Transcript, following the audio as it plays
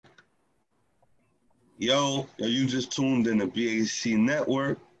Yo, you just tuned in the BAC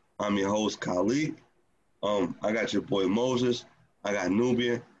Network. I'm your host, Khalid. I got your boy Moses. I got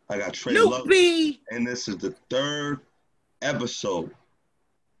Nubian. I got Trey Love. And this is the third episode.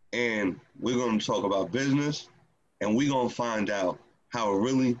 And we're going to talk about business. And we're going to find out how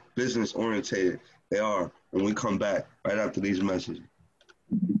really business oriented they are when we come back right after these messages.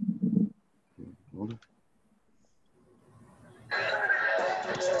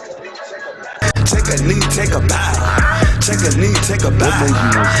 Take a knee, take a bow. Take a knee, take a bow.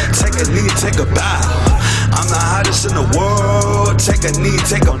 Take a knee, take a bow. I'm the hottest in the world. Take a knee,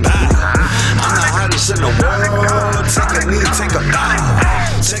 take a bow. I'm the hottest in the world. Take a knee, take a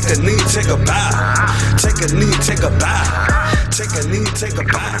bow. Take a knee, take a bow. Take a knee, take a bow. Take a knee, take a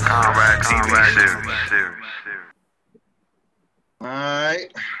bow. All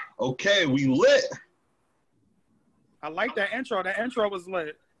right. Okay, we lit. I like that intro. That intro was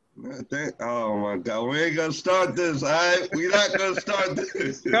lit. Oh my God, we ain't gonna start this, all right? We're not gonna start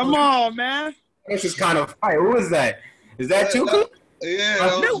this. Come on, man. This is kind of fire. Who is that? Is that you?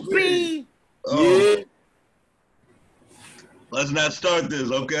 Yeah. Newbie. Yeah. Let's not start this,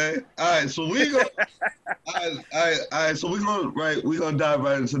 okay? All right, so we go. All right. So we're gonna dive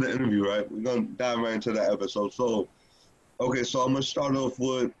right into the interview, right? We're gonna dive right into the episode. So, okay, so I'm gonna start off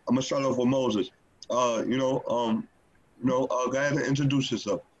with Moses. Go ahead and introduce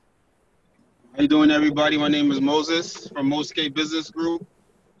yourself. How you doing, everybody? My name is Moses from MOSAY Business Group.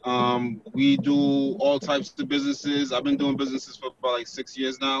 We do all types of businesses. I've been doing businesses for about like 6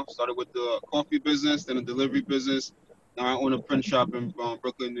 years now. Started with the coffee business, then a delivery business. Now I own a print shop in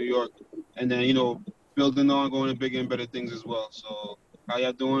Brooklyn, New York. And then, building on, going to bigger and better things as well. So how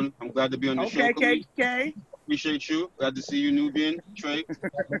y'all doing? I'm glad to be on the show. Okay. Appreciate you. Glad to see you, Nubian, Trey.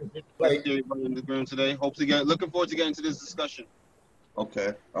 Glad to see everybody on the ground today. Looking forward to getting into this discussion.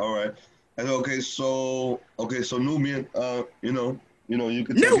 Okay, all right. And so Nubian, you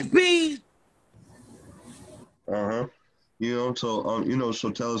can take it. So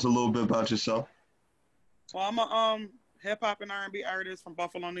tell us a little bit about yourself. Well, I'm a hip hop and R&B artist from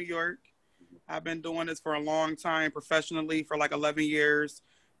Buffalo, New York. I've been doing this for a long time professionally for like 11 years.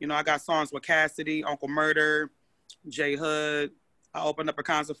 I got songs with Cassidy, Uncle Murder, J Hood. I opened up a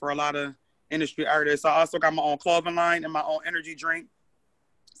concert for a lot of industry artists. I also got my own clothing line and my own energy drink.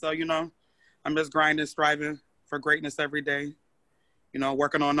 So, I'm just grinding, striving for greatness every day.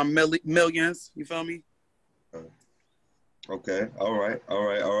 Working on them millions. You feel me? Okay. All right.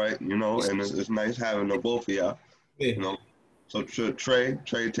 And it's nice having the both of y'all. Yeah. So Trey,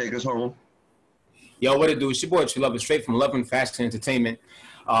 take us home. Yo, what it do? It's your boy Trey Love, straight from Love and Fashion Entertainment.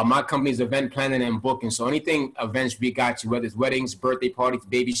 My company's event planning and booking. So anything events we got you, whether it's weddings, birthday parties,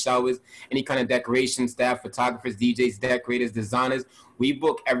 baby showers, any kind of decoration staff, photographers, DJs, decorators, designers, we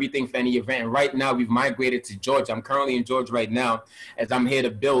book everything for any event. And right now we've migrated to Georgia. I'm currently in Georgia right now as I'm here to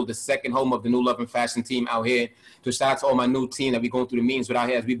build the second home of the new Love and Fashion team out here. To shout out to all my new team that we're going through the meetings with out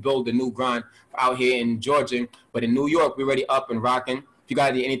here as we build the new grind out here in Georgia. But in New York, we're already up and rocking. If you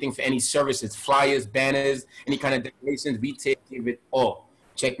got anything for any services, flyers, banners, any kind of decorations, we take care of it all.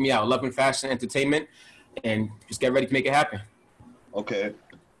 Check me out, Love and Fashion Entertainment, and just get ready to make it happen. Okay,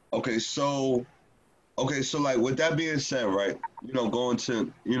 so like with that being said, right, going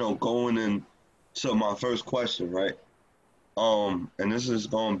into my first question, right, and this is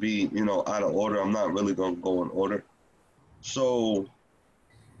going to be, out of order. I'm not really going to go in order. So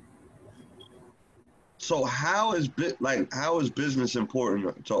how is business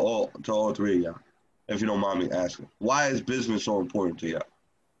important to all three of y'all? If you don't mind me asking, why is business so important to y'all?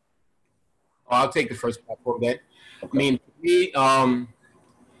 I'll take the first part for that. Okay. I mean, for me, I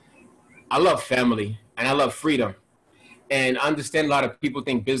love family and I love freedom. And I understand a lot of people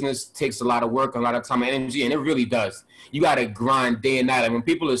think business takes a lot of work, a lot of time and energy, and it really does. You got to grind day and night. And when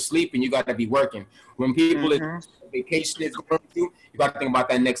people are sleeping, you got to be working. When people are vacation is going through, you got to think about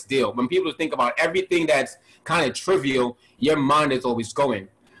that next deal. When people think about everything that's kind of trivial, your mind is always going.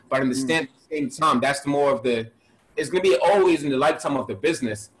 But understand at the same time, that's more of it's going to be always in the lifetime of the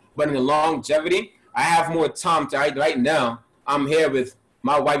business. But in the longevity, I have more time to right now. I'm here with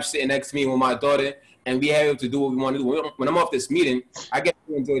my wife sitting next to me with my daughter, and we have to do what we want to do. When I'm off this meeting, I get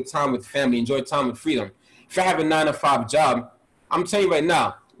to enjoy time with family, enjoy time with freedom. If I have a 9-to-5 job, I'm telling you right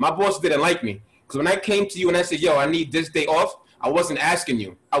now, my boss didn't like me. Because when I came to you and I said, yo, I need this day off, I wasn't asking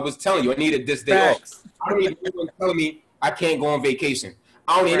you. I was telling you I needed this day off. I don't need anyone telling me I can't go on vacation.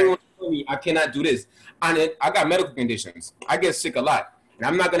 I don't need anyone telling me I cannot do this. I got medical conditions. I get sick a lot. And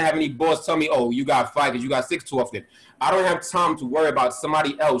I'm not going to have any boss tell me, oh, you got 5 because you got 6 too often. I don't have time to worry about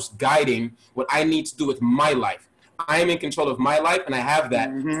somebody else guiding what I need to do with my life. I am in control of my life, and I have that.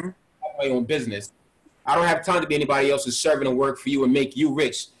 I have my own business. I don't have time to be anybody else's servant and work for you and make you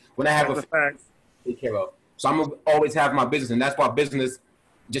rich when I have That's a fact. to take care of. So I'm gonna always have my business, and that's why business,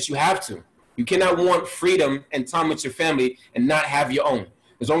 just you have to. You cannot want freedom and time with your family and not have your own.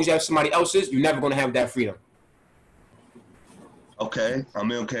 As long as you have somebody else's, you're never gonna have that freedom. Okay,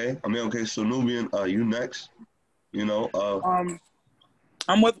 okay. So Nubian, you next. You know,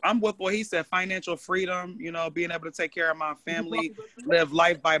 I'm with what he said. Financial freedom. You know, being able to take care of my family, live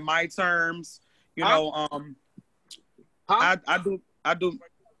life by my terms. You know, I do. I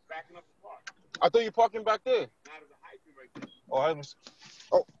thought you were parking back there. Oh,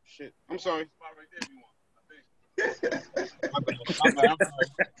 shit. I'm sorry. My bad.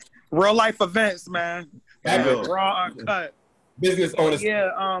 Real life events, man. Raw, uncut. Business owners.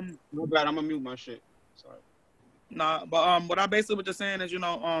 Yeah. My bad. I'm gonna mute my shit. Sorry. Nah, but what I basically was just saying is, you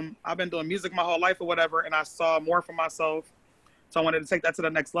know, I've been doing music my whole life or whatever, and I saw more for myself, so I wanted to take that to the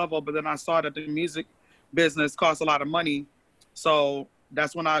next level. But then I saw that the music business costs a lot of money, so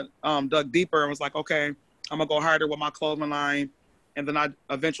that's when I dug deeper and was like, okay, I'm gonna go harder with my clothing line, and then I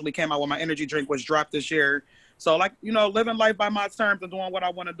eventually came out with my energy drink, which dropped this year. So, like, you know, living life by my terms and doing what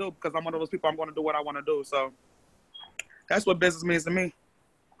I want to do, because I'm one of those people. I'm going to do what I want to do. So that's what business means to me.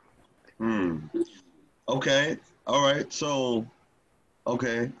 Okay. All right. So,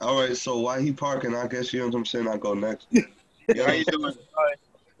 okay. All right. So while he parking, I guess, you know what I'm saying, I'll go next. How you doing?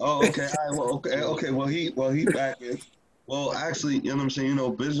 Oh, okay. All right. Okay. Well, he back in. Well, actually, you know what I'm saying,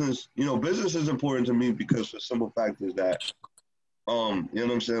 business is important to me because the simple fact is that, you know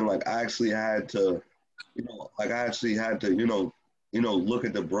what I'm saying, like, I actually had to, look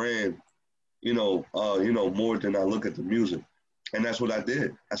at the brand, more than I look at the music. And that's what I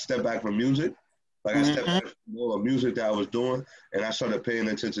did. I stepped back from music. Like, I stepped back from all the music that I was doing, and I started paying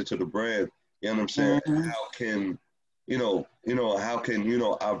attention to the brand. You know what I'm saying? How can,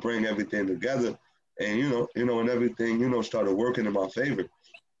 I bring everything together and, and everything, started working in my favor.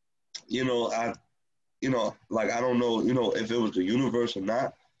 I don't know, if it was the universe or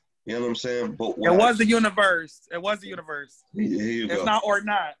not. You know what I'm saying? But it was the universe. It was the universe. Here you go. It's not or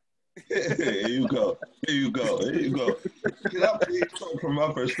not. Here you go. Can I please talk from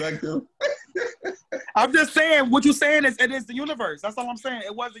my perspective? I'm just saying, what you're saying is it is the universe. That's all I'm saying.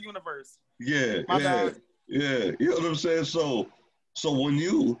 It was the universe. Yeah. You know what I'm saying? So when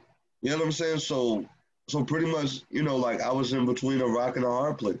you know what I'm saying? So pretty much, like, I was in between a rock and a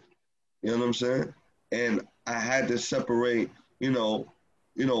hard place. You know what I'm saying? And I had to separate, what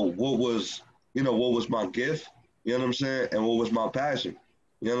was my gift, you know what I'm saying, and what was my passion.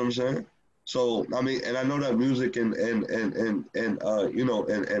 You know what I'm saying? So I mean, and I know that music and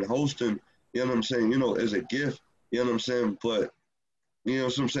hosting, you know what I'm saying, is a gift, you know what I'm saying? But you know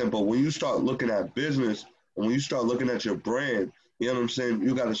what I'm saying? But when you start looking at business and when you start looking at your brand, you know what I'm saying,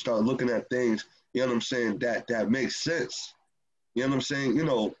 you gotta start looking at things, you know what I'm saying, that makes sense. You know what I'm saying?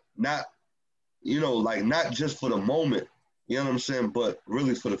 Not not just for the moment, you know what I'm saying, but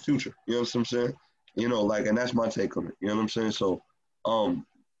really for the future. You know what I'm saying? And that's my take on it. You know what I'm saying? So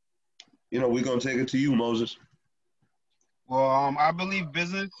we're gonna take it to you, Moses. Well, I believe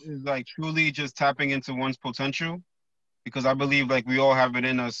business is like truly just tapping into one's potential, because I believe like we all have it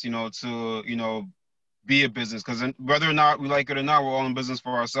in us, to be a business. Because whether or not we like it or not, we're all in business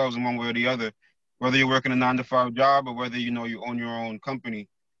for ourselves in one way or the other. Whether you're working a 9-to-5 job or whether you own your own company,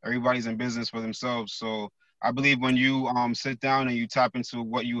 everybody's in business for themselves. So I believe when you sit down and you tap into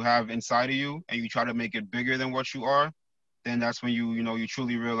what you have inside of you and you try to make it bigger than what you are, then that's when you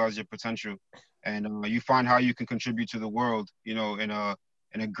truly realize your potential, and you find how you can contribute to the world, in a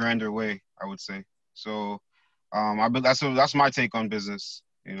grander way, I would say. So that's my take on business,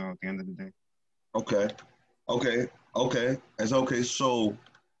 at the end of the day. Okay. It's okay. So,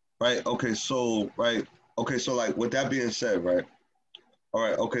 right. Okay. So, right. Okay. So, like, with that being said, right. All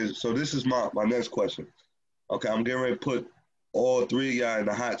right. Okay. So this is my next question. Okay. I'm getting ready to put all three of y'all in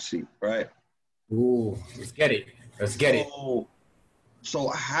the hot seat, right? Ooh, let's get it. So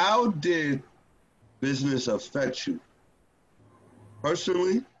how did business affect you?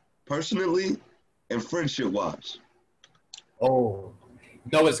 Personally, and friendship-wise? Oh,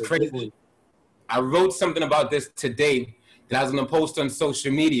 it's crazy. I wrote something about this today that I was going to post on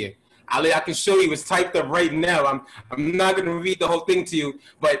social media. I can show you. It's typed up right now. I'm not going to read the whole thing to you,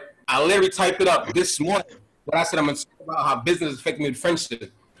 but I literally typed it up this morning. But I said I'm going to talk about how business affected me with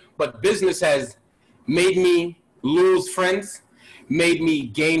friendship. But business has made me lose friends, made me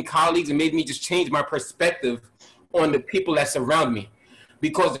gain colleagues, and made me just change my perspective on the people that surround me.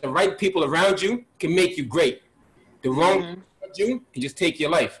 Because the right people around you can make you great. The wrong people around you can just take your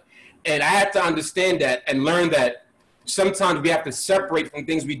life. And I had to understand that and learn that sometimes we have to separate from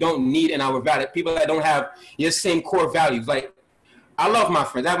things we don't need in our value. People that don't have your same core values. Like, I love my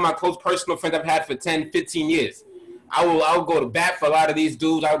friends. I have my close personal friends I've had for 10, 15 years. I will go to bat for a lot of these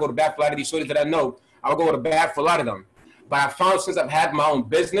dudes. I will go to bat for a lot of these shorties that I know. I will go to bat for a lot of them. But I found since I've had my own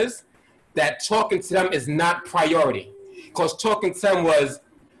business that talking to them is not priority. Because talking to them was,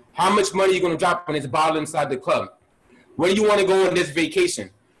 how much money are you going to drop on this bottle inside the club? Where do you want to go on this vacation?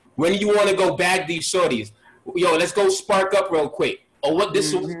 When do you want to go bag these shorties? Yo, let's go spark up real quick. Or what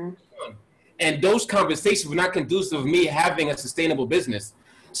this was. And those conversations were not conducive of me having a sustainable business.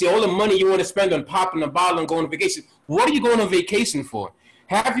 See, all the money you want to spend on popping a bottle and going on vacation, what are you going on vacation for?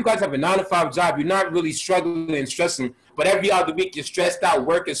 Half you guys have a 9-to-5 job. You're not really struggling and stressing, but every other week you're stressed out,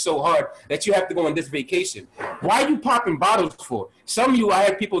 working so hard that you have to go on this vacation. Why are you popping bottles for? Some of you, I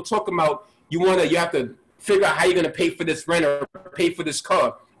had people talking about you have to figure out how you're going to pay for this rent or pay for this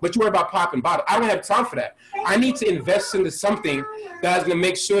car, but you worry about popping bottles. I don't have time for that. I need to invest into something that's going to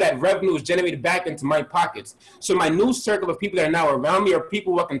make sure that revenue is generated back into my pockets. So my new circle of people that are now around me are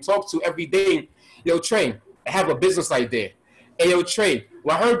people who I can talk to every day. Yo, Trey, I have a business idea. Hey, yo, Trey,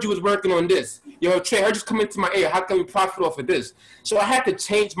 well, I heard you was working on this. Yo, Trey, I heard you come into my ear. How can we profit off of this? So I had to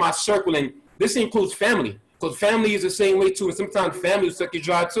change my circle, and this includes family, because family is the same way too, and sometimes family will suck your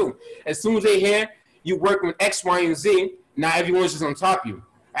dry too. As soon as they hear you work with X, Y, and Z, now everyone's just on top of you.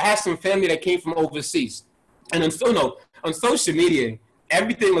 I had some family that came from overseas, and on social media,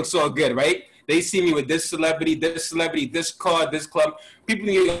 everything looks all good, right? They see me with this celebrity, this car, this club. People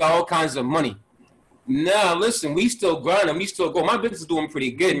get all kinds of money. No, listen, we still grind and we still go. My business is doing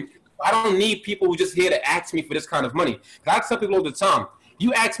pretty good. I don't need people who just here to ask me for this kind of money. I tell people all the time,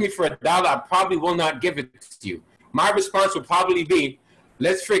 you ask me for $1, I probably will not give it to you. My response will probably be,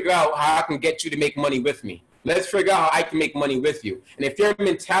 let's figure out how I can get you to make money with me. Let's figure out how I can make money with you. And if your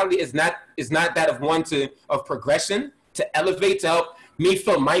mentality is not that of progression, to elevate, to help me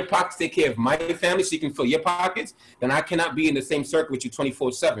fill my pockets, take care of my family so you can fill your pockets, then I cannot be in the same circle with you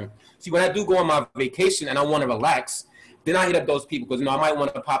 24/7. See, when I do go on my vacation and I want to relax, then I hit up those people because, I might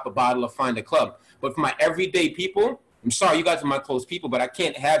want to pop a bottle or find a club. But for my everyday people, I'm sorry, you guys are my close people, but I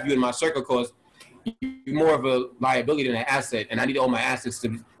can't have you in my circle because you're more of a liability than an asset, and I need all my assets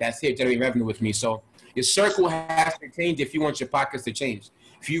that's here generating revenue with me. So your circle has to change if you want your pockets to change.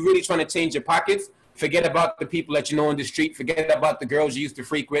 If you're really trying to change your pockets, forget about the people that you know on the street, forget about the girls you used to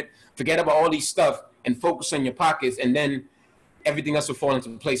frequent, forget about all these stuff, and focus on your pockets, and then everything else will fall into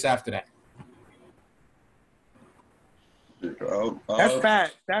place after that. That's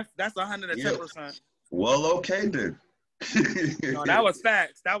fact. That's 110%. Yeah. Well, okay then. No, that was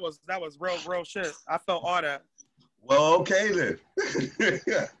facts. That was real shit. I felt all that. Well, okay then.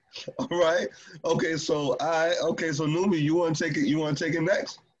 All right. Okay, so Numi, you want to take it? You want to take it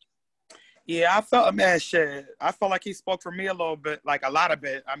next? Yeah, I felt shit. I felt like he spoke for me a little bit, like a lot of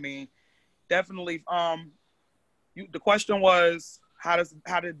it. I mean, definitely. The question was, how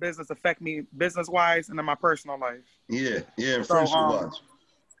did business affect me, business wise, and in my personal life? Yeah, friendship wise.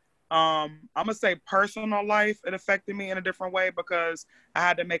 I'm gonna say personal life, it affected me in a different way because I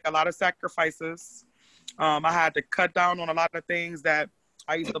had to make a lot of sacrifices. I had to cut down on a lot of things that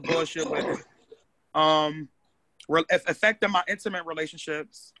I used to bullshit with. Affected my intimate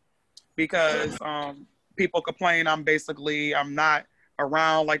relationships because people complain I'm not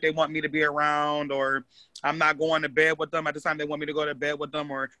around like they want me to be around, or I'm not going to bed with them at the time they want me to go to bed with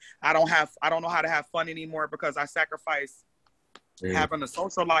them, or I don't know how to have fun anymore because I sacrifice having a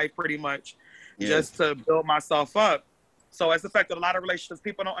social life pretty much just to build myself up. So it's affected a lot of relationships.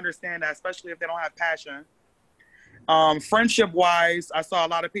 People don't understand that, especially if they don't have passion. Friendship wise, I saw a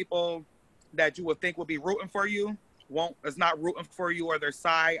lot of people that you would think would be rooting for you is not rooting for you, or they're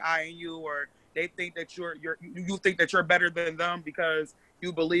side-eyeing you, or they think that you think that you're better than them because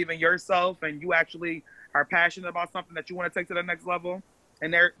you believe in yourself and you actually are passionate about something that you want to take to the next level,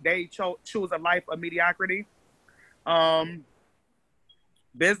 and they choose a life of mediocrity.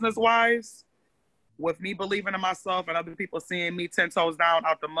 Business wise, with me believing in myself and other people seeing me 10 toes down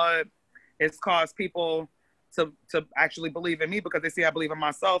out the mud, it's caused people to actually believe in me because they see I believe in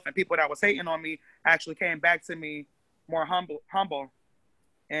myself, and people that was hating on me actually came back to me more humble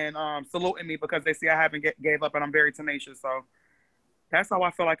and saluting me because they see I haven't gave up and I'm very tenacious. So that's how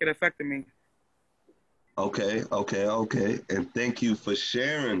I feel like it affected me. Okay. And thank you for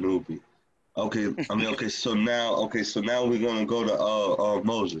sharing, Nubi. So now we're gonna go to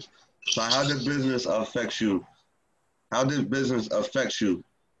Moses. So how did business affect you? And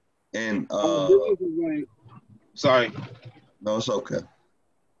sorry. No, it's okay.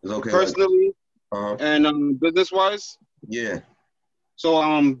 It's okay. Personally, and business wise. Yeah. So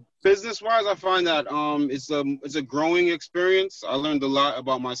Business-wise, I find that it's a growing experience. I learned a lot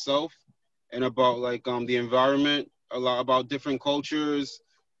about myself and about like the environment, a lot about different cultures,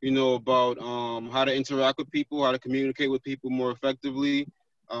 you know, about how to interact with people, how to communicate with people more effectively,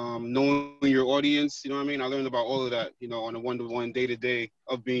 knowing your audience. You know what I mean? I learned about all of that, you know, on a one-to-one, day-to-day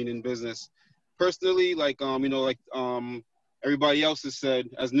of being in business. Personally, like you know, like everybody else has said,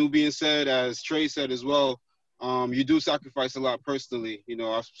 as Nubian said, as Trey said as well. You do sacrifice a lot personally. You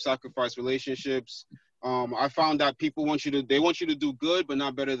know, I've sacrificed relationships. I found that people they want you to do good, but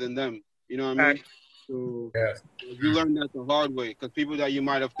not better than them. You know what I mean? So you learn that the hard way, because people that you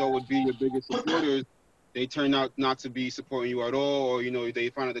might have thought would be your biggest supporters, they turn out not to be supporting you at all, or, you know, they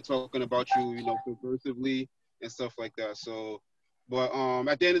find out they're talking about you, you know, subversively and stuff like that. So, but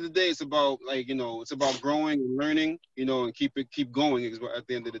at the end of the day, it's about, like, you know, it's about growing and learning, you know, and keep going at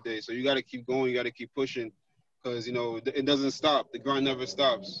the end of the day. So you got to keep going, you got to keep pushing. Because, you know, it doesn't stop. The grind never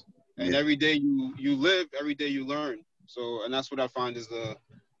stops. And every day you live, every day you learn. So, and that's what I find is the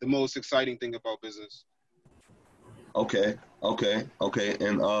most exciting thing about business. Okay.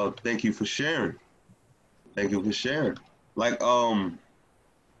 And thank you for sharing. Like, you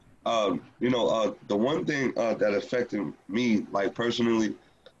know, the one thing that affected me, like, personally,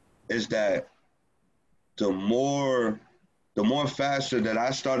 is that the more faster that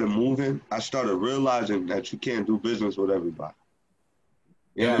I started moving, I started realizing that you can't do business with everybody.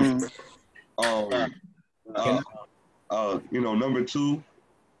 You know? You know, number two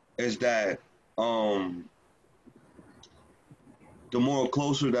is that the more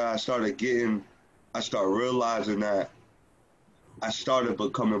closer that I started getting, I started realizing that I started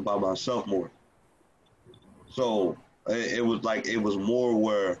becoming by myself more. So it was more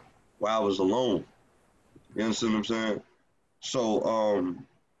where I was alone. You understand what I'm saying? So,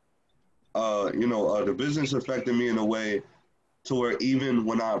 you know, the business affected me in a way to where even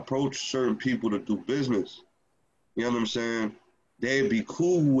when I approach certain people to do business, you know what I'm saying, they'd be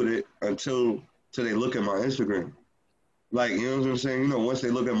cool with it until they look at my Instagram. Like, you know what I'm saying? You know, once they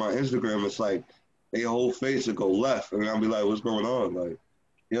look at my Instagram, it's like their whole face will go left, and I'll be like, "What's going on?" Like,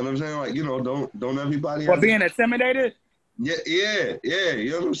 you know what I'm saying? Like, you know, don't everybody? Well, being intimidated. Yeah. You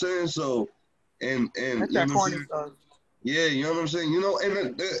know what I'm saying? So, and that's you know that corny stuff. Yeah, you know what I'm saying? You know,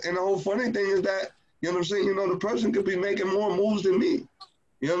 and the whole funny thing is that, you know what I'm saying, you know, the person could be making more moves than me.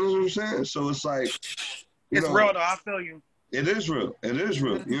 You know what I'm saying? So it's like, it's real though, I feel you. It is real. You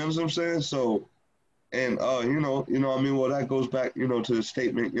know what I'm saying? So, and you know, I mean, well, that goes back, you know, to the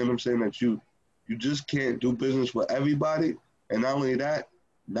statement, you know what I'm saying, that you just can't do business with everybody. And not only that,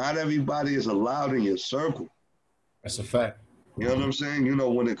 not everybody is allowed in your circle. That's a fact. You know what I'm saying? You know,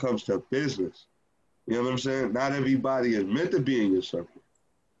 when it comes to business. You know what I'm saying? Not everybody is meant to be in your circle.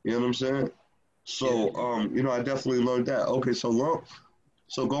 You know what I'm saying? So, you know, I definitely learned that. Okay, so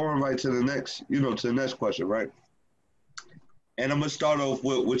going right to the next, you know, to the next question, right? And I'm gonna start off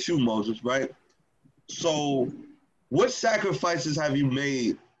with you, Moses, right? So, what sacrifices have you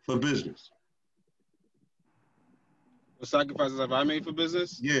made for business? What sacrifices have I made for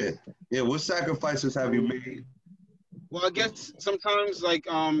business? Yeah. What sacrifices have you made? Well, I guess sometimes, like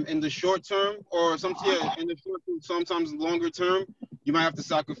in the short term, or in the short term, sometimes longer term, you might have to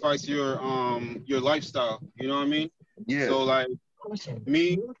sacrifice your lifestyle. You know what I mean? Yeah. So like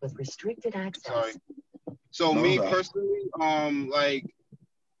me, sorry. So me personally, like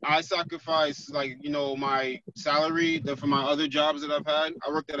I sacrifice, like, you know, my salary for my other jobs that I've had.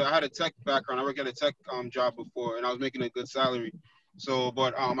 I had a tech background. I worked at a tech job before, and I was making a good salary. So,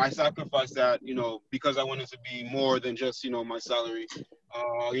 but I sacrificed that, you know, because I wanted to be more than just, you know, my salary.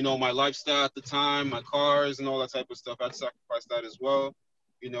 You know, my lifestyle at the time, my cars and all that type of stuff. I'd sacrifice that as well,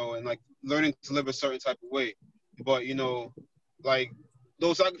 you know, and like learning to live a certain type of way. But, you know, like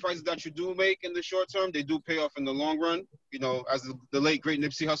those sacrifices that you do make in the short term, they do pay off in the long run, you know, as the late, great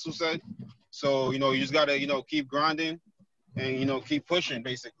Nipsey Hussle said. So, you know, you just got to, you know, keep grinding and, you know, keep pushing,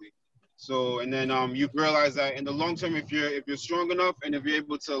 basically. So, and then you realize that in the long term, if you're strong enough and if you're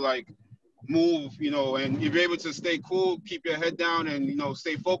able to like move, you know, and if you're able to stay cool, keep your head down and, you know,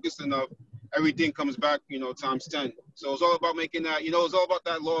 stay focused enough, everything comes back, you know, times 10. So it's all about making that, you know, it's all about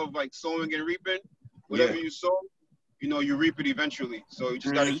that law of like sowing and reaping. Whatever you sow, you know, you reap it eventually. So you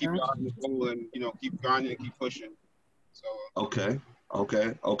just got to keep your eye on the goal and, you know, keep grinding and keep pushing. So. Okay.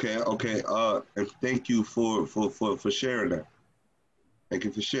 And thank you for sharing that. Thank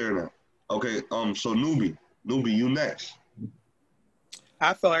you for sharing that. Okay, so Nubi, you next.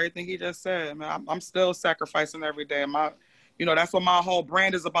 I feel everything he just said, man. I'm still sacrificing every day. You know, that's what my whole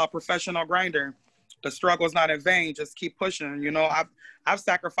brand is about, professional grinder. The struggle is not in vain. Just keep pushing. You know, I've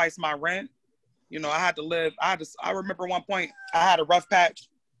sacrificed my rent. You know, I had to live. I remember one point I had a rough patch.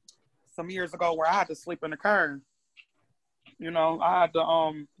 some years ago where I had to sleep in the car. You know, I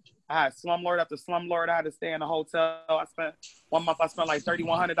had slumlord after slumlord. I had to stay in a hotel. One month I spent like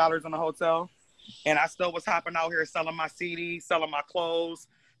 $3,100 in a hotel. And I still was hopping out here selling my CDs, selling my clothes.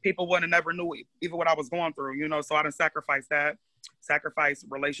 People wouldn't have never knew even what I was going through, you know, so I didn't sacrifice that. Sacrifice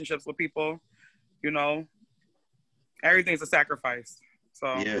relationships with people, you know. Everything's a sacrifice.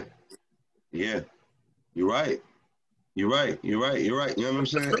 So yeah. You're right. You know what I'm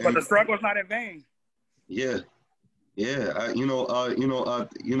saying? But the struggle is not in vain. Yeah.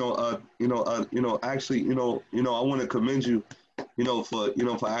 Actually, I want to commend you,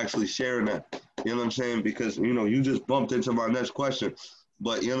 for actually sharing that. You know what I'm saying? Because, you just bumped into my next question.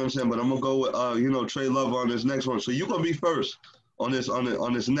 But, you know what I'm saying? But I'm going to go with, Trey Love on this next one. So you're going to be first on this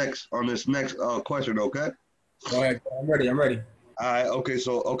next question, okay? Go ahead. I'm ready. All right. Okay.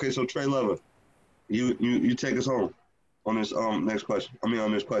 So Trey Love, you take us home on this next question.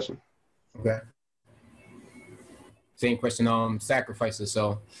 On this question. Okay. Same question, sacrifices.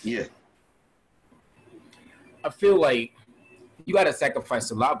 So yeah, I feel like you got to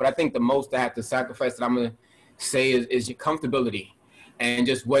sacrifice a lot, but I think the most I have to sacrifice that I'm going to say is your comfortability and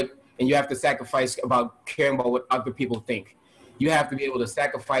and you have to sacrifice about caring about what other people think. You have to be able to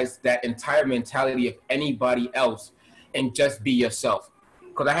sacrifice that entire mentality of anybody else and just be yourself.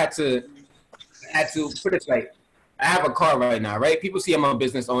 Because I had to put it like, I have a car right now, right? People see I'm a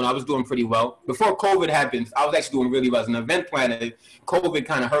business owner. I was doing pretty well. Before COVID happened, I was actually doing really well. As an event planner, COVID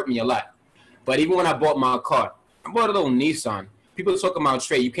kind of hurt me a lot. But even when I bought my car, I bought a little Nissan. People talking about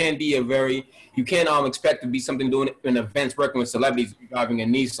Trey. You can't expect to be something doing in events, working with celebrities, driving a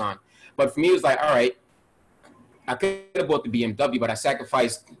Nissan. But for me, it was like, all right, I could have bought the BMW, but I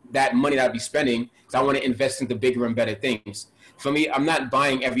sacrificed that money that I'd be spending because I want to invest into bigger and better things. For me, I'm not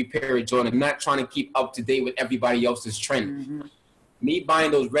buying every pair of Jordan. I'm not trying to keep up to date with everybody else's trend. Mm-hmm. Me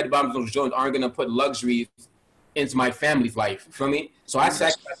buying those red bottoms, those Jordans aren't going to put luxuries into my family's life. For me, so I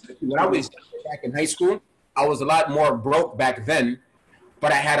sacrificed. When I was back in high school, I was a lot more broke back then,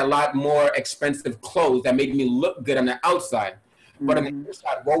 but I had a lot more expensive clothes that made me look good on the outside. Mm-hmm. But on the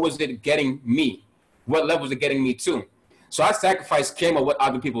inside, what was it getting me? What level was it getting me to? So I sacrificed caring about what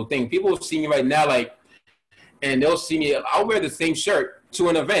other people think. People see me right now, and they'll see me. I'll wear the same shirt to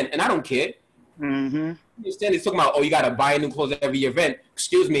an event, and I don't care. Mm-hmm. You understand? They're talking about, you got to buy new clothes at every event.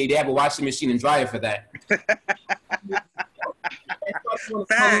 Excuse me, they have a washing machine and dryer for that.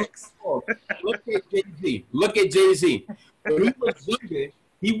 Thanks. Look at Jay-Z. When he was younger,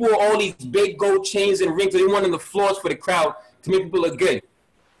 he wore all these big gold chains and rings, and he went on the floors for the crowd to make people look good.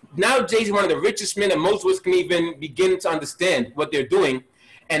 Now Jay-Z is one of the richest men, and most of us can even begin to understand what they're doing.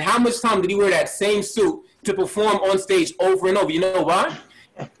 And how much time did he wear that same suit to perform on stage over and over? You know why?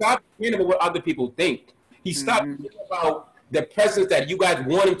 He stopped caring about what other people think. He stopped caring about the presence that you guys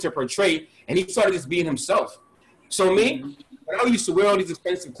want him to portray, and he started just being himself. So me, when I used to wear all these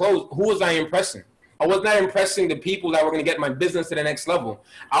expensive clothes, who was I impressing? I was not impressing the people that were going to get my business to the next level.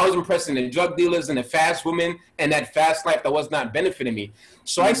 I was impressing the drug dealers and the fast women and that fast life that was not benefiting me.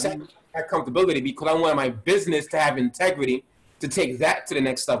 So I sacrificed that comfortability because I wanted my business to have integrity to take that to the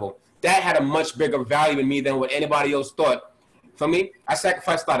next level. That had a much bigger value in me than what anybody else thought. For me, I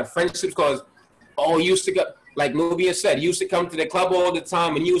sacrificed a lot of friendships because, he used to go, like NUBAIN said, he used to come to the club all the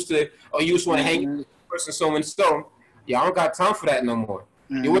time and you used to want to hang with this person so-and-so. Yeah, I don't got time for that no more.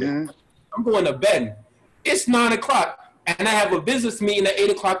 I'm going to bed. It's 9 o'clock, and I have a business meeting at 8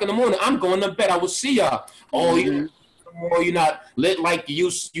 o'clock in the morning. I'm going to bed. I will see y'all. You're not lit like you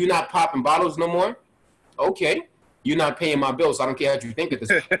not popping bottles no more? Okay. You're not paying my bills. So I don't care what you think of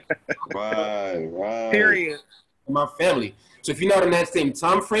this. Right. Period. My family. So if you're not in that same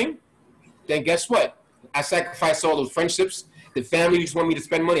time frame, then guess what? I sacrificed all those friendships. The family just want me to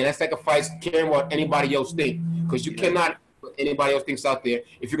spend money, and I sacrifice caring what anybody else thinks. Because you cannot put anybody else thinks out there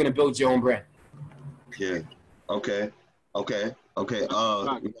if you're going to build your own brand. Yeah. Okay.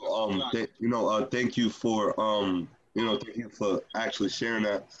 Thank you for thank you for actually sharing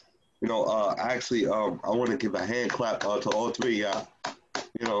that. I want to give a hand clap to all three of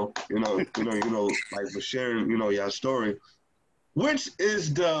y'all. Like for sharing, y'all story. Which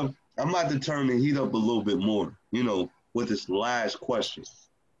is I'm about to turn the heat up a little bit more, with this last question,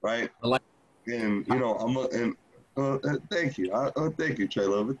 right? And thank you. Thank you, Trey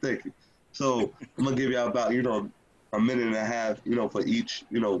Lover. Thank you. So I'm gonna give y'all about a minute and a half, for each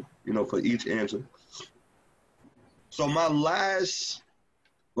for each answer. So my last,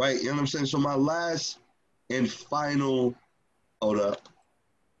 right? You know what I'm saying? So my last and final, hold up.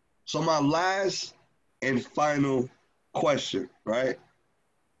 So my last and final question, right?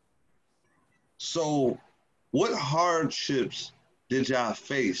 So what hardships did y'all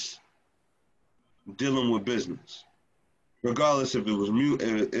face dealing with business, regardless if it was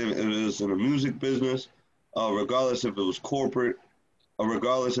if it was in a music business, regardless if it was corporate, or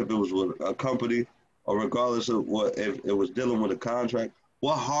regardless if it was with a company, or regardless of what if it was dealing with a contract.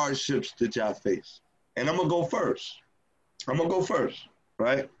 What hardships did y'all face? And I'm gonna go first.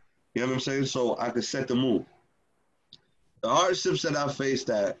 Right? You know what I'm saying? So I could set the mood. The hardships that I faced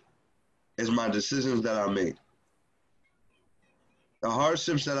that is my decisions that I made. The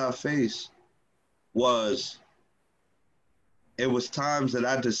hardships that I faced was it was times that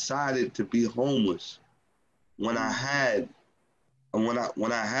I decided to be homeless when I had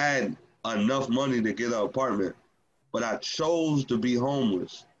enough money to get an apartment, but I chose to be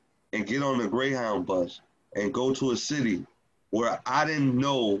homeless and get on a Greyhound bus and go to a city where I didn't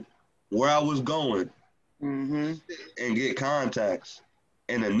know where I was going and get contacts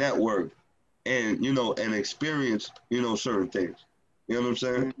and a network and, and experience, certain things. You know what I'm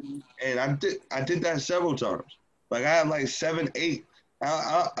saying? And I did that several times. Like I had like 7, 8.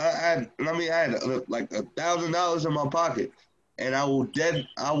 I had like $1,000 in my pocket, and I will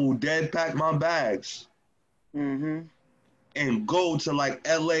dead pack my bags and go to like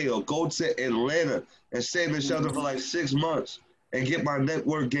LA or go to Atlanta and stay in the shelter for like 6 months and get my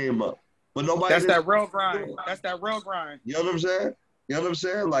network game up. But nobody. That's that real grind. That's that real grind. You know what I'm saying? You know what I'm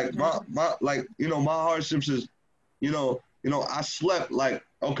saying? Like my hardships is, I slept like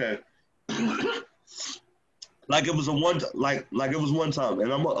okay. Like it was one time,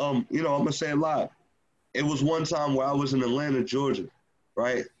 and I'm gonna say it live. It was one time where I was in Atlanta, Georgia,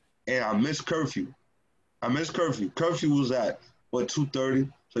 right? And I missed curfew. Curfew was at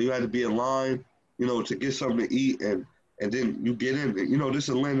 2:30, so you had to be in line, to get something to eat, and then you get in. This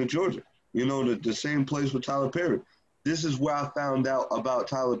is Atlanta, Georgia. The same place with Tyler Perry. This is where I found out about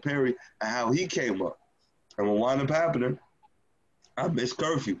Tyler Perry and how he came up. And what wound up happening, I missed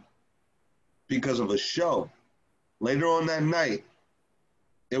curfew because of a show. Later on that night,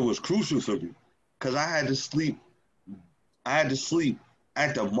 it was crucial for me because I had to sleep at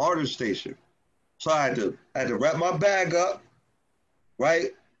the MARTA station. So I had to wrap my bag up,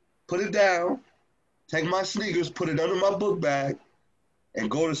 right? Put it down, take my sneakers, put it under my book bag, and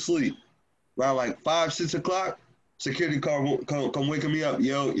go to sleep. Around like 5, 6 o'clock, security car come waking me up.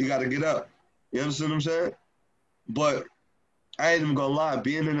 Yo, you got to get up. You understand what I'm saying? But I ain't even gonna lie,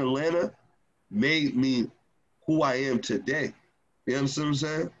 being in Atlanta made me who I am today. You understand what I'm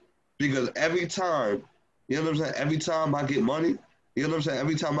saying? Because every time, every time I get money,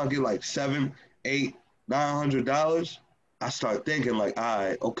 every time I get like $700, $800, $900, I start thinking like, all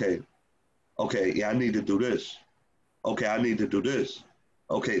right, okay, yeah, I need to do this. Okay, I need to do this.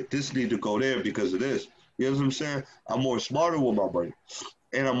 Okay, this need to go there because of this. You know what I'm saying? I'm more smarter with my money,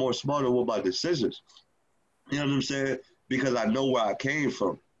 and I'm more smarter with my decisions. You know what I'm saying? Because I know where I came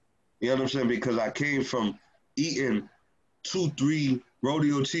from. You know what I'm saying? Because I came from eating 2-3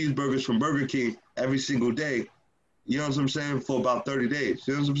 rodeo cheeseburgers from Burger King every single day. You know what I'm saying? For about 30 days.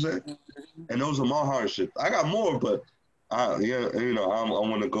 You know what I'm saying? And those are my hardships. I got more, but I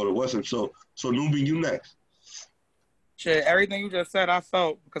want to go to Western. So NUBAIN, you next. Shit, everything you just said, I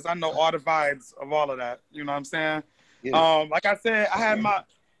felt because I know all the vibes of all of that. You know what I'm saying? Yeah. Like I said,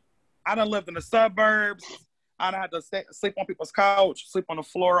 I done lived in the suburbs. I done had to sleep on people's couch, sleep on the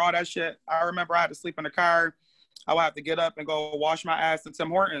floor, all that shit. I remember I had to sleep in the car. I would have to get up and go wash my ass in Tim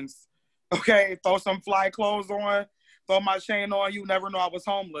Hortons. Okay, throw some fly clothes on, throw my chain on. You never know I was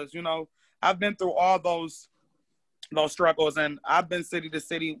homeless. I've been through all those struggles, and I've been city to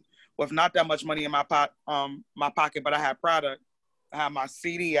city with not that much money in my pocket, but I had product. I had my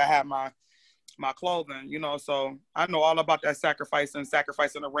CD, I had my clothing, so I know all about that sacrificing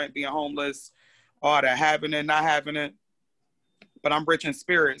the rent, being homeless, all that, having it, not having it. But I'm rich in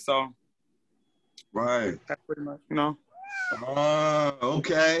spirit, so. Right. That's pretty much,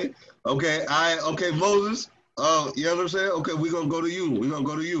 Okay. Okay, Moses. You know what I'm saying? Okay, we're going to go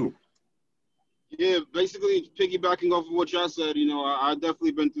to you. Yeah, basically piggybacking off of what y'all said, I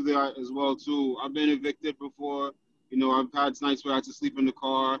definitely been through that as well too. I've been evicted before. I've had nights where I had to sleep in the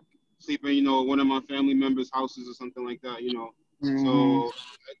car, sleep in, one of my family members' houses or something like that, So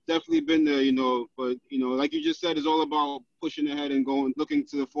I've definitely been there, but like you just said, it's all about pushing ahead and looking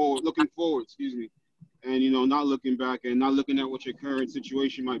forward, and not looking back and not looking at what your current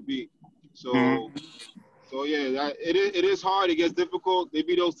situation might be. So yeah, it is hard. It gets difficult. There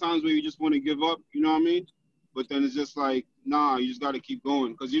be those times where you just want to give up. You know what I mean? But then it's just like, nah, you just got to keep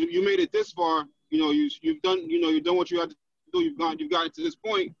going because you made it this far. You've done what you had to do. You've gotten to this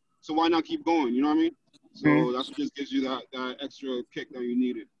point. So why not keep going? You know what I mean? So that's what just gives you that extra kick that you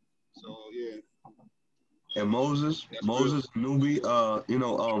needed. So yeah. and Moses, That's Moses, Newbie,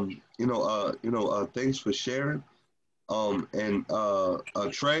 thanks for sharing.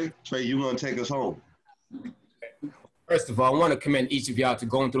 And Trey, you gonna take us home? First of all, I want to commend each of y'all to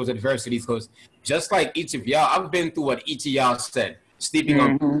going through those adversities because just like each of y'all, I've been through what each of y'all said. Sleeping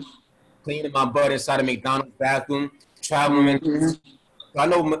on, cleaning my butt inside a McDonald's bathroom, traveling. I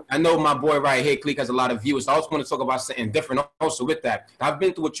know my boy right here, Clique, has a lot of views. So I also want to talk about something different also with that. I've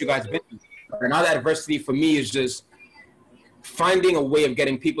been through what you guys been through. And all that adversity for me is just finding a way of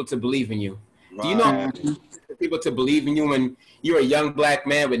getting people to believe in you. Right. Do you know people to believe in you when you're a young black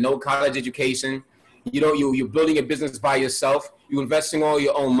man with no college education? You're building a business by yourself. You're investing all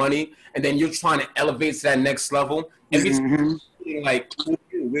your own money, and then you're trying to elevate to that next level. Every time you're like,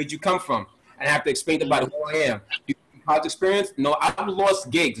 where'd you come from? And I have to explain about who I am. You have college experience? No, I've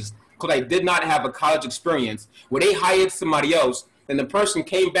lost gigs because I did not have a college experience. Where they hired somebody else, and the person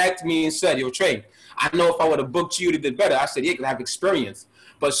came back to me and said, "Yo, Trey, I know if I would have booked you, you'd have did better." I said, "Yeah, because I have experience."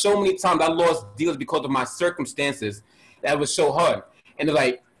 But so many times I lost deals because of my circumstances. That was so hard, and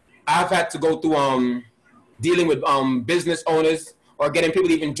like, I've had to go through dealing with business owners or getting people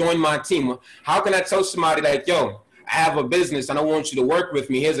to even join my team. How can I tell somebody like, yo, I have a business and I want you to work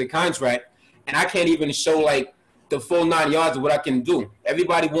with me, here's a contract, and I can't even show like the full 9 yards of what I can do.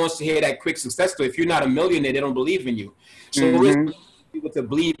 Everybody wants to hear that quick success story. If you're not a millionaire, they don't believe in you. So it's people to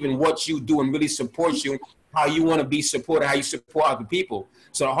believe in what you do and really support you, how you want to be supported, how you support other people.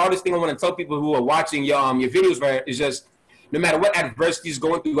 So the hardest thing I want to tell people who are watching your videos, right, is just no matter what adversity is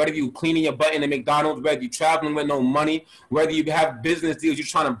going through, whether you cleaning your butt in a McDonald's, whether you're traveling with no money, whether you have business deals you're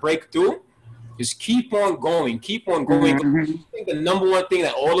trying to break through, just keep on going. Keep on going. I think the number one thing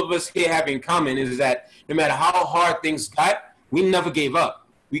that all of us here have in common is that no matter how hard things got, we never gave up.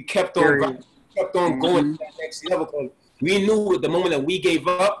 We kept on going to that next level because we knew at the moment that we gave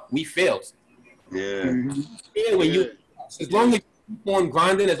up, we failed. Yeah. As long as you keep on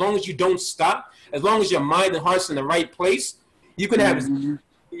grinding, as long as you don't stop, as long as your mind and heart's in the right place, you can have it in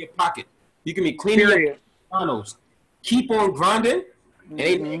your pocket. You can be cleaning your McDonald's. Keep on grinding, and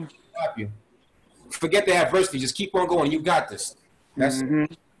ain't nothing to stop you. Forget the adversity. Just keep on going. You got this. That's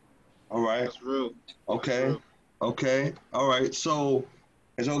all right. That's real. Okay. Okay. All right. So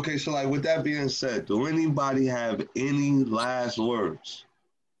it's okay. So like with that being said, do anybody have any last words?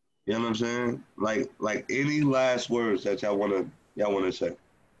 You know what I'm saying? Like any last words that y'all wanna say?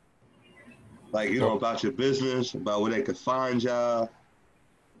 Like, about your business, about where they could find y'all,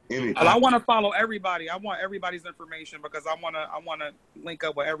 anything. Well, I want to follow everybody. I want everybody's information because I want to link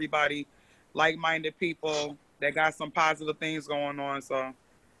up with everybody, like-minded people that got some positive things going on. So,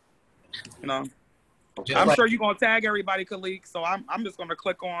 I'm sure you're going to tag everybody, Khalik. So I'm just going to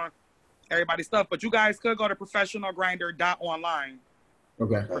click on everybody's stuff. But you guys could go to professionalgrinder.online.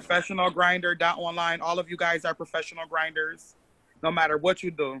 Okay. Professionalgrinder.online. All of you guys are professional grinders, no matter what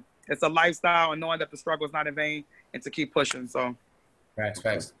you do. It's a lifestyle and knowing that the struggle is not in vain and to keep pushing. So,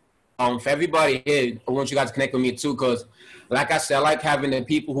 Facts. For everybody here, I want you guys to connect with me too, because like I said, I like having the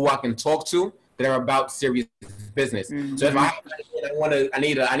people who I can talk to that are about serious business. So if I have an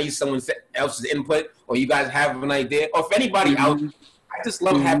idea, I need someone else's input, or you guys have an idea, or if anybody out, I just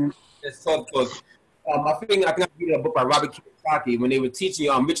love having this talk because I think I read a book by Robert Kiyosaki when they were teaching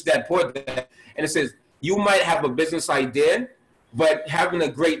Rich Dad Poor Dad, and it says you might have a business idea, but having a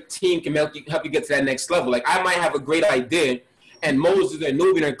great team can help you get to that next level. Like I might have a great idea, and Moses and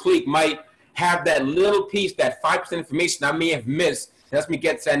Nubian and Clique might have that little piece, that 5% information I may have missed. That's me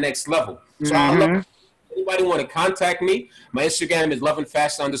get to that next level. So I love anybody want to contact me. My Instagram is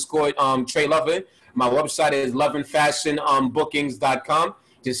loveandfashion_ Trey Lover. My website is loveandfashionbookings.com.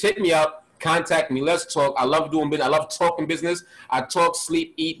 Just hit me up. Contact me. Let's talk. I love doing business. I love talking business. I talk,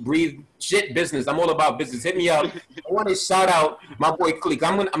 sleep, eat, breathe, shit business. I'm all about business. Hit me up. I want to shout out my boy Khalik.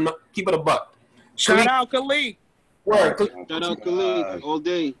 I'm gonna keep it a buck. Shout out Khalik. Word. Shout out Khalik all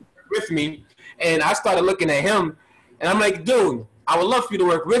day. With me, and I started looking at him, and I'm like, dude, I would love for you to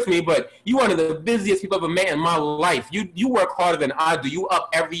work with me, but you one of the busiest people I've ever met in my life. You work harder than I do. You up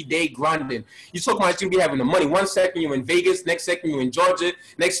every day grinding. You talk about you be having the money. 1 second you're in Vegas, next second you're in Georgia,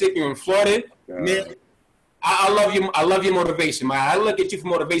 next second you're in Florida. Man, I love you. I love your motivation, man. I look at you for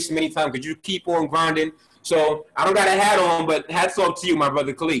motivation many times because you keep on grinding. So I don't got a hat on, but hats off to you, my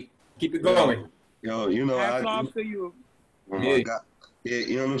brother Khalik. Keep it going. Yo, hats off to you. Oh my God. Yeah,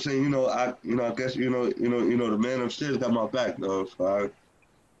 you know what I'm saying? I guess the man upstairs got my back, though. So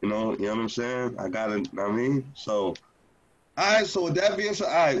you know what I'm saying? I got it. I mean, so all right. So with that being said,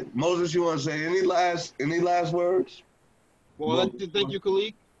 all right, Moses, you want to say any last words? Well, I'd like to thank you,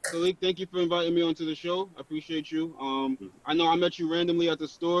 Khalik. Khalik, thank you for inviting me onto the show. I appreciate you. I know I met you randomly at the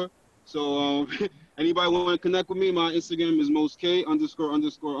store, so Anybody want to connect with me? My Instagram is MOSK____.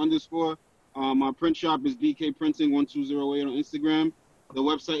 My print shop is BK Printing 1208 on Instagram. The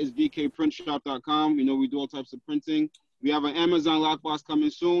website is bkprintshop.com. You know, we do all types of printing. We have an Amazon lockbox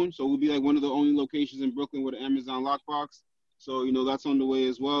coming soon, so we'll be like one of the only locations in Brooklyn with an Amazon lockbox. So, you know, that's on the way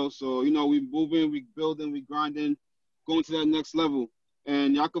as well. So, you know, we moving, we building, we grinding, going to that next level.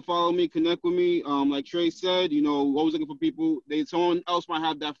 And y'all can follow me, connect with me. Like Trey said, you know, always looking for people. Someone else might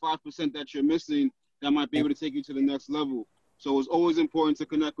have that 5% that you're missing that might be able to take you to the next level. So it's always important to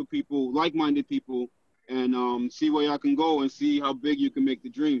connect with people, like-minded people, and see where y'all can go and see how big you can make the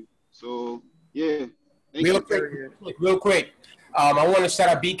dream. So, yeah. Real quick. I want to shout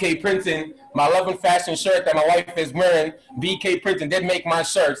out BK Printing, my Love and Fashion shirt that my wife is wearing. BK Printing did make my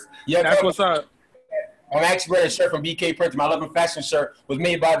shirts. Yeah, that's what's up. I'm actually wearing a shirt from BK Printing. My Love and Fashion shirt was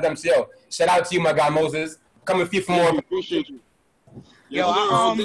made by them. So shout out to you, my guy Moses. Come and see for more. Appreciate you. Yo,